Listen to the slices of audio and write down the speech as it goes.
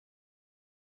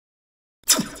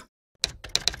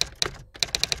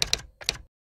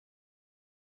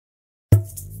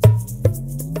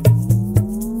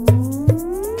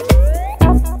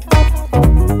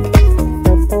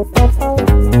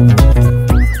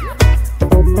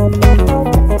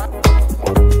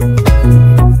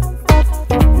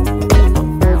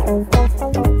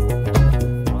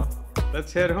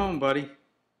everybody.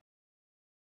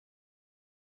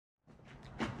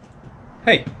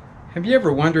 Hey, have you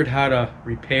ever wondered how to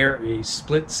repair a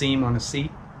split seam on a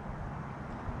seat?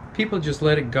 People just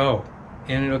let it go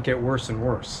and it'll get worse and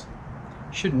worse.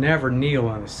 You should never kneel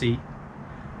on a seat,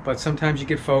 but sometimes you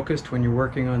get focused when you're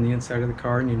working on the inside of the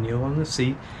car and you kneel on the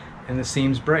seat and the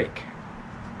seams break.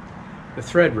 The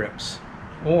thread rips,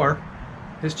 or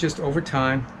it's just over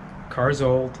time, car's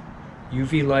old,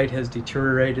 UV light has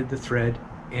deteriorated the thread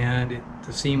and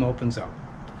the seam opens up.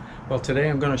 Well, today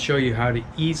I'm going to show you how to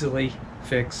easily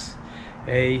fix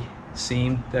a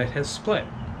seam that has split.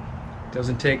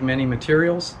 Doesn't take many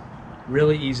materials,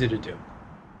 really easy to do.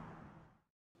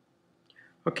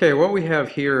 Okay, what we have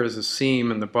here is a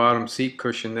seam in the bottom seat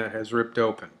cushion that has ripped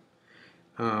open.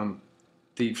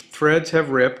 The threads have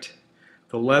ripped,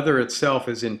 the leather itself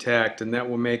is intact, and that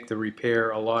will make the repair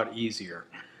a lot easier.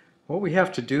 What we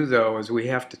have to do though is we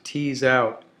have to tease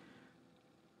out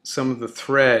some of the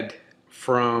thread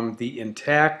from the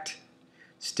intact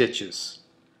stitches.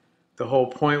 The whole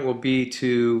point will be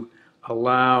to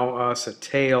allow us a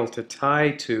tail to tie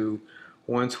to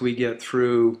once we get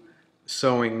through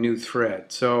sewing new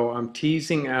thread. So I'm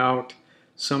teasing out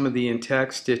some of the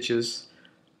intact stitches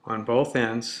on both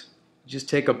ends. Just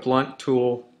take a blunt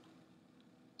tool,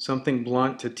 something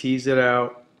blunt, to tease it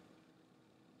out.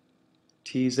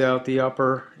 Tease out the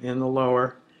upper and the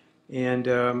lower. And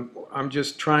I'm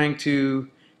just trying to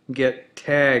get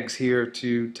tags here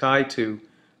to tie to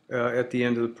at the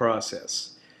end of the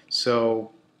process.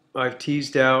 So I've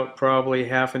teased out probably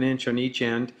 ½ an inch on each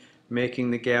end,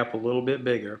 making the gap a little bit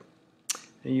bigger.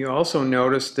 And you also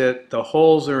notice that the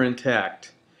holes are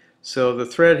intact. So the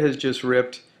thread has just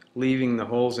ripped, leaving the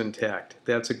holes intact.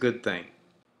 That's a good thing.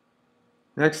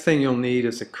 Next thing you'll need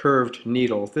is a curved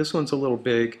needle. This one's a little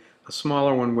big. A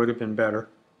smaller one would have been better.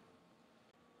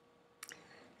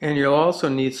 And you'll also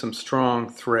need some strong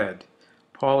thread.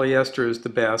 Polyester is the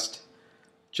best.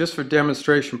 Just for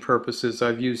demonstration purposes,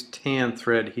 I've used tan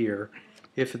thread here.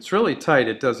 If it's really tight,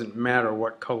 it doesn't matter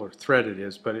what color thread it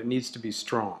is, but it needs to be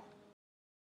strong.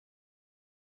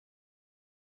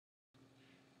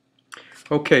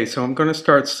 Okay, so I'm going to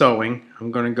start sewing.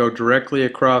 I'm going to go directly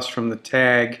across from the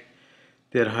tag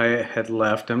that I had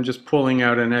left. I'm just pulling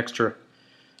out an extra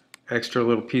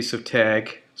little piece of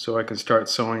tag so I can start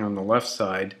sewing on the left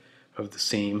side of the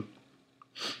seam.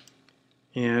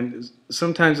 And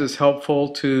sometimes it's helpful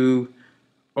to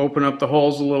open up the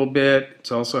holes a little bit.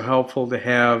 It's also helpful to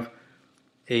have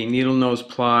a needle nose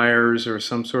pliers or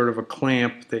some sort of a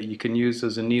clamp that you can use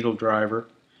as a needle driver.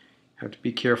 You have to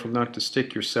be careful not to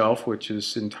stick yourself, which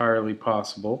is entirely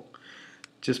possible.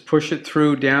 Just push it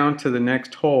through down to the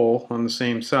next hole on the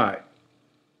same side.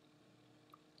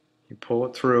 You pull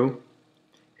it through,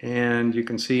 and you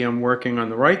can see I'm working on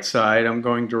the right side. I'm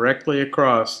going directly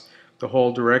across the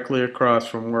hole, directly across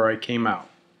from where I came out.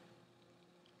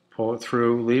 Pull it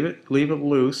through, leave it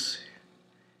loose.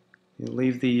 You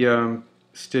leave the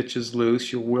stitches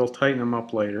loose. You will tighten them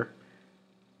up later.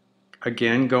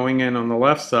 Again, going in on the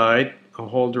left side, a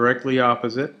hole directly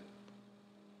opposite,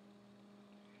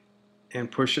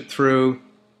 and push it through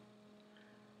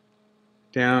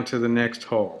down to the next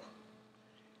hole.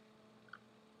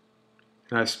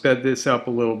 And I've sped this up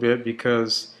a little bit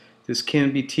because this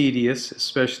can be tedious,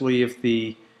 especially if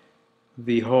the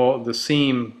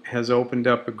seam has opened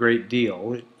up a great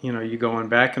deal. You're going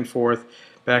back and forth,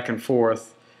 a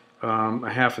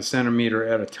 ½ a centimeter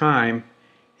at a time,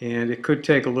 and it could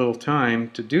take a little time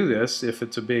to do this if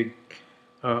it's a big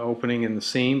opening in the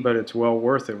seam, but it's well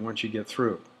worth it once you get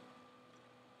through.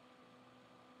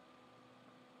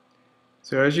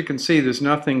 So as you can see, there's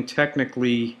nothing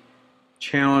technically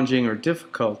challenging or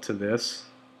difficult to this.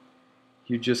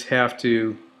 You just have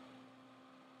to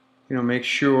make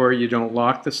sure you don't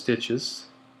lock the stitches.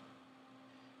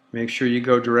 Make sure you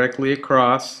go directly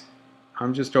across.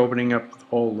 I'm just opening up the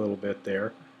hole a little bit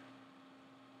there.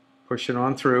 Push it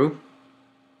on through,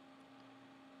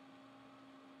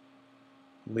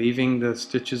 leaving the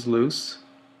stitches loose.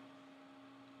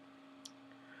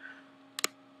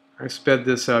 I sped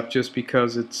this up just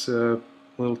because it's a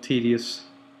little tedious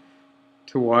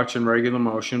to watch in regular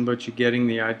motion, but you're getting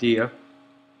the idea.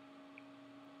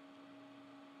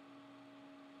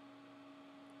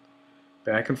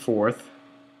 Back and forth.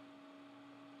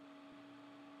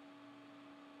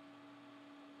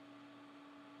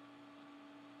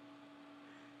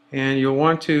 And you'll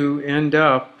want to end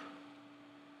up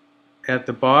at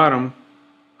the bottom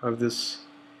of this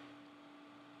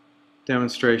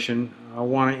demonstration. I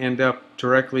want to end up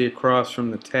directly across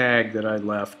from the tag that I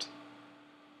left,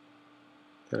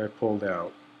 that I pulled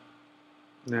out.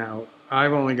 Now,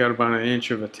 I've only got about an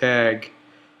inch of a tag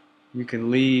you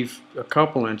can leave a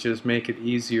couple inches, make it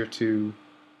easier to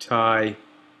tie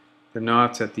the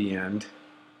knots at the end.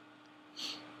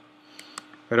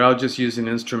 But I'll just use an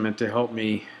instrument to help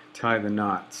me tie the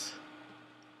knots.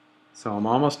 So I'm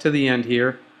almost to the end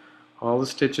here. All the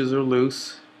stitches are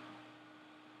loose.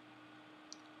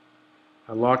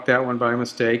 I locked that one by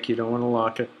mistake. You don't want to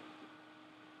lock it.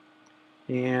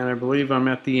 And I believe I'm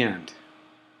at the end.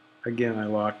 Again, I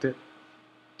locked it.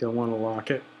 Don't want to lock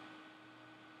it.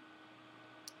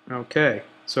 Okay,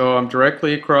 so I'm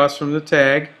directly across from the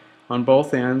tag on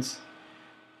both ends.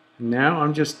 Now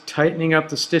I'm just tightening up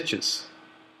the stitches,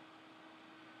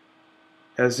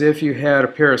 as if you had a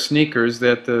pair of sneakers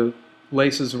that the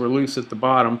laces were loose at the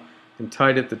bottom and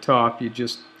tight at the top. You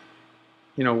just,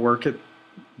 work it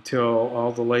until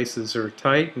all the laces are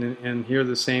tight, and here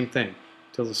the same thing,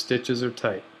 until the stitches are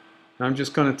tight. Now I'm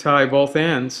just going to tie both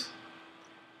ends.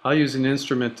 I'll use an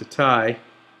instrument to tie.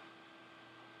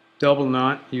 Double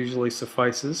knot usually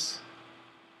suffices.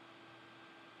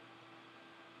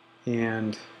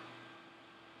 And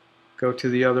go to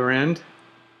the other end.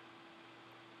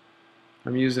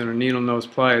 I'm using a needle nose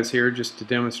pliers here just to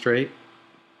demonstrate.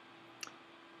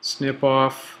 Snip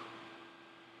off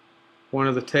one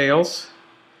of the tails.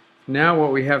 Now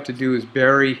what we have to do is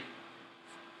bury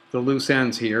the loose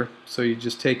ends here. So you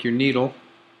just take your needle,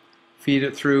 feed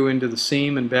it through into the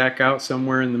seam and back out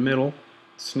somewhere in the middle,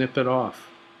 snip it off.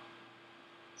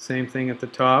 Same thing at the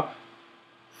top.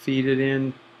 Feed it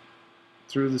in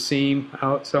through the seam,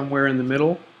 out somewhere in the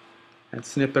middle, and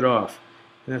snip it off.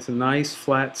 And that's a nice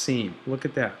flat seam. Look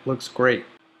at that. Looks great.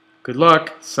 Good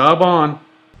luck. Sob on.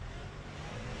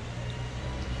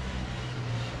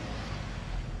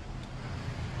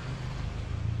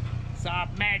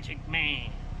 Sob Magic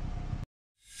Man.